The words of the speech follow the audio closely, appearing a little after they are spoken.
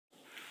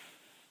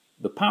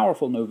The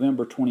powerful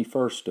November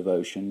 21st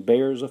devotion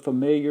bears a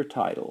familiar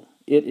title,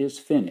 It is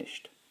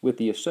Finished, with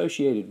the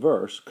associated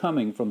verse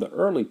coming from the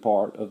early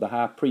part of the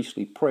high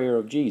priestly prayer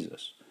of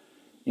Jesus,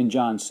 in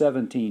John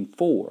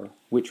 17:4,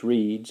 which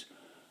reads,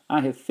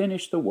 I have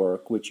finished the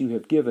work which you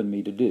have given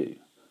me to do.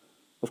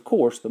 Of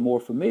course, the more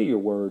familiar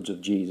words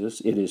of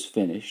Jesus, It is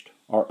finished,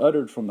 are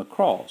uttered from the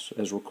cross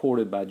as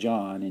recorded by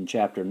John in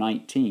chapter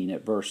 19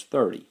 at verse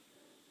 30.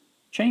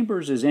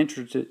 Chambers is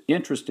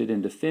interested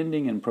in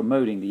defending and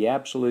promoting the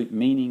absolute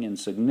meaning and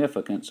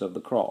significance of the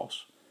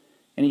cross,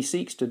 and he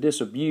seeks to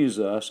disabuse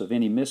us of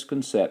any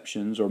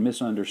misconceptions or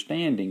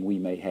misunderstanding we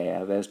may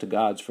have as to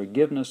God's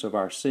forgiveness of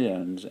our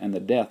sins and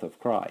the death of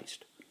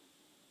Christ.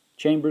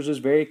 Chambers is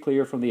very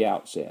clear from the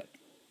outset.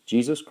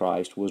 Jesus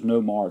Christ was no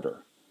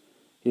martyr.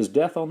 His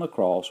death on the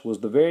cross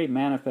was the very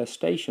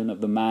manifestation of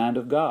the mind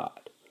of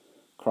God.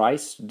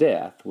 Christ's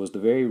death was the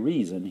very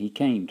reason he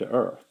came to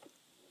earth.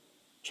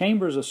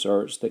 Chambers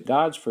asserts that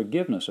God's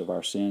forgiveness of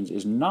our sins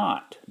is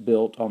not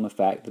built on the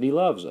fact that he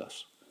loves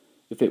us.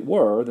 If it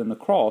were, then the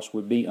cross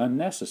would be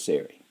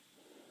unnecessary.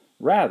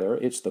 Rather,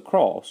 it's the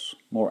cross,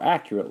 more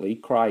accurately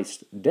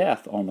Christ's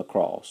death on the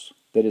cross,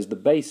 that is the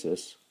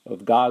basis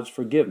of God's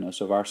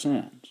forgiveness of our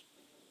sins.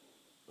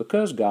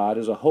 Because God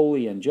is a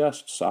holy and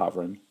just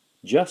sovereign,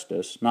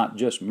 justice, not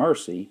just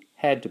mercy,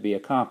 had to be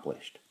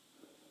accomplished.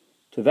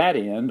 To that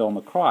end, on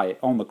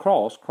the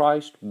cross,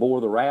 Christ bore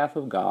the wrath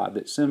of God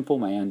that sinful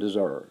man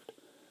deserved.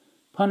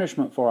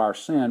 Punishment for our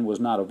sin was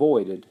not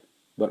avoided,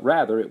 but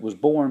rather it was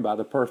borne by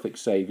the perfect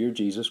Savior,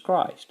 Jesus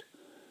Christ.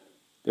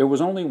 There was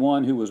only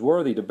one who was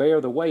worthy to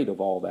bear the weight of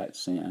all that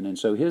sin, and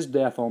so his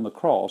death on the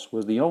cross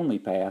was the only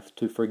path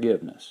to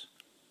forgiveness.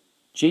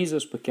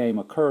 Jesus became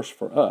a curse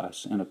for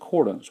us in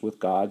accordance with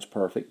God's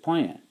perfect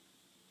plan.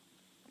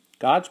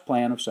 God's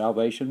plan of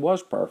salvation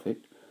was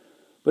perfect,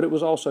 but it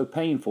was also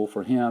painful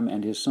for him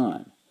and his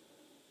Son.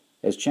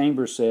 As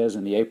Chambers says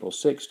in the April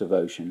 6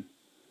 devotion,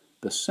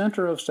 the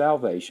center of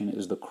salvation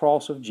is the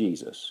cross of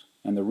Jesus,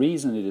 and the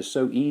reason it is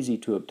so easy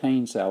to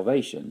obtain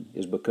salvation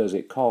is because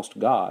it cost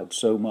God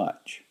so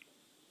much.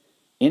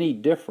 Any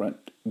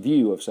different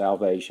view of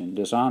salvation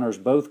dishonors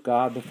both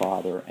God the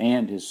Father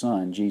and his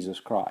Son, Jesus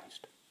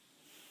Christ.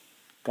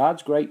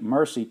 God's great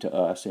mercy to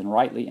us in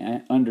rightly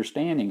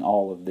understanding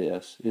all of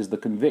this is the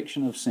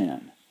conviction of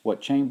sin,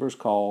 what Chambers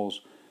calls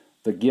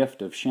the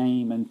gift of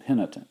shame and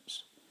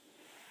penitence.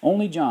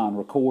 Only John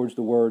records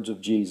the words of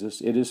Jesus,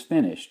 It is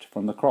finished,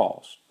 from the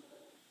cross.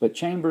 But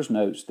Chambers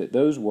notes that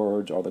those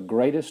words are the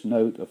greatest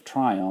note of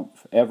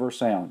triumph ever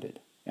sounded,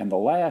 and the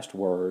last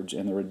words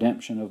in the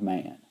redemption of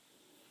man.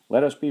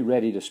 Let us be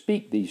ready to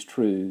speak these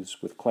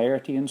truths with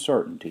clarity and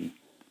certainty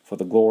for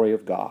the glory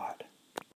of God.